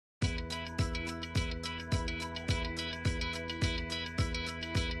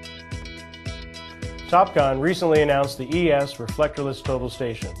Topcon recently announced the ES reflectorless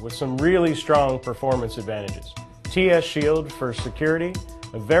Totalstation with some really strong performance advantages. TS-Schild for security,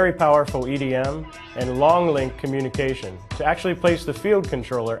 a very powerful EDM, and long-link communication to actually place the field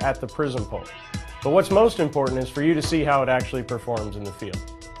controller at the prism pole. But what's most important is for you to see how it actually performs in the field.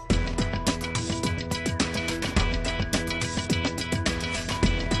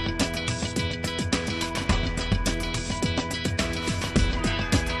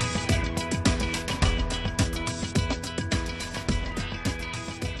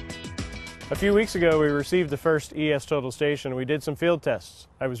 A few weeks ago we received the first ES Totalstation and we did some field tests.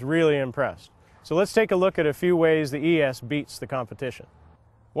 I was really impressed. So let's take a look at a few ways the ES beats the competition.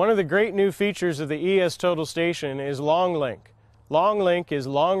 One of the great new features of the ES Totalstation is long link. Long link is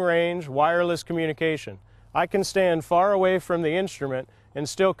long range wireless communication. I can stand far away from the instrument and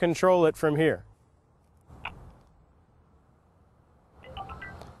still control it from here.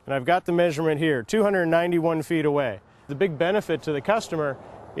 And I've got the measurement here, 291 feet away. The big benefit to the customer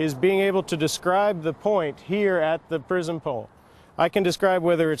is being able to describe the point here at the prism pole. I can describe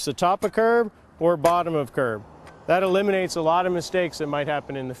whether it's the top of curb or bottom of curb. That eliminates a lot of mistakes that might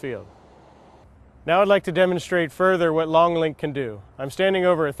happen in the field. Now I'd like to demonstrate further what long link can do. I'm standing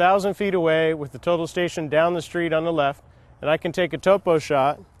over 1,000 feet away with the Totalstation down the street on the left, and I can take a topo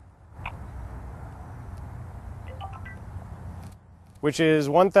shot, which is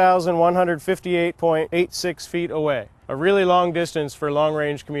 1,158.86 feet away. A really long distance for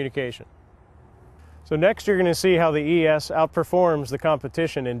long-range communication. So next you're going to see how the ES outperforms the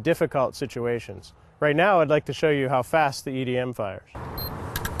competition in difficult situations. Right now I'd like to show you how fast the EDM fires.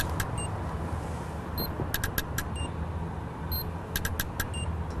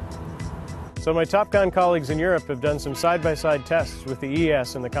 So my Topcon colleagues in Europe have done some side-by-side tests with the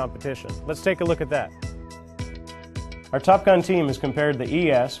ES and the competition. Let's take a look at that. Our Topcon team has compared the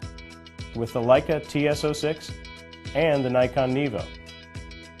ES with the Leica TS-06 and the Nikon Nevo.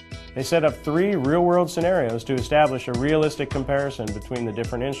 They set up 3 real-world scenarios to establish a realistic comparison between the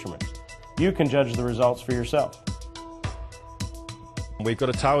different instruments. You can judge the results for yourself. We've got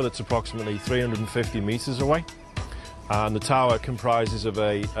a tower that's approximately 350 meters away, and the tower comprises of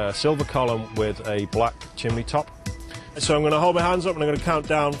a silver column with a black chimney top. So I'm going to hold my hands up and I'm going to count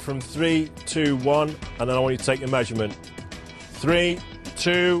down from 3, 2, 1, and then I want you to take your measurement. 3,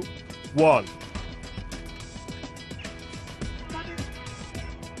 2, 1.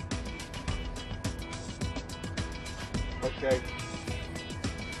 Okay.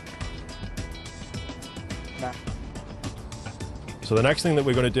 Nah. So the next thing that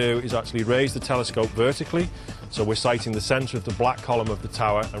we're going to do is actually raise the telescope vertically. So we're sighting the center of the black column of the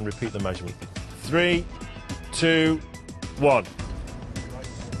tower and repeat the measurement. 3, 2, 1.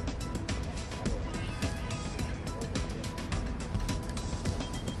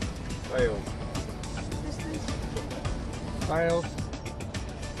 Failed. Failed.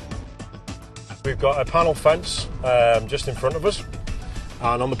 We've got a panel fence just in front of us,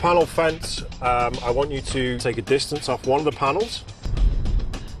 and on the panel fence I want you to take a distance off one of the panels.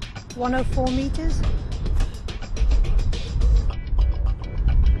 104 meters.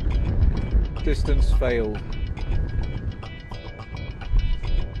 Distance failed.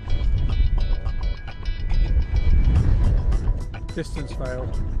 Distance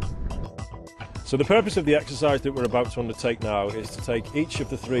failed. So the purpose of the exercise that we're about to undertake now is to take each of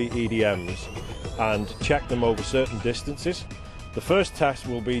the 3 EDMs and check them over certain distances. The first test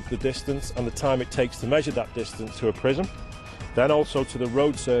will be the distance and the time it takes to measure that distance to a prism, then also to the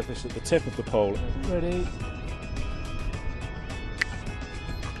road surface at the tip of the pole. Ready.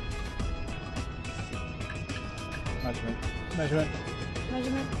 Measurement. Measurement.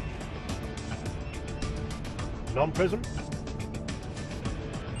 Measurement. Non-prism.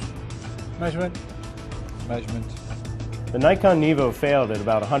 Measurement. Measurement. The Nikon Nevo failed at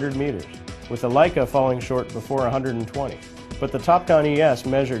about 100 meters, with the Leica falling short before 120. But the Topcon ES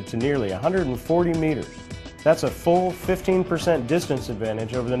measured to nearly 140 meters. That's a full 15% distance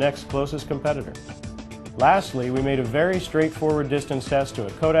advantage over the next closest competitor. Lastly, we made a very straightforward distance test to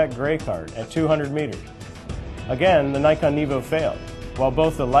a Kodak gray card at 200 meters. Again, the Nikon Nevo failed. While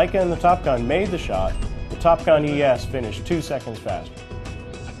both the Leica and the Topcon made the shot, the Topcon ES finished 2 seconds faster.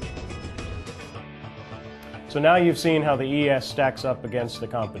 So now you've seen how the ES stacks up against the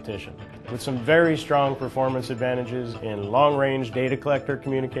competition, with some very strong performance advantages in long-range data collector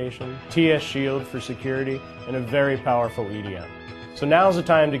communication, TS-Schild for security, and a very powerful EDM. So now's the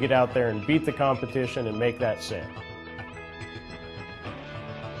time to get out there and beat the competition and make that sale.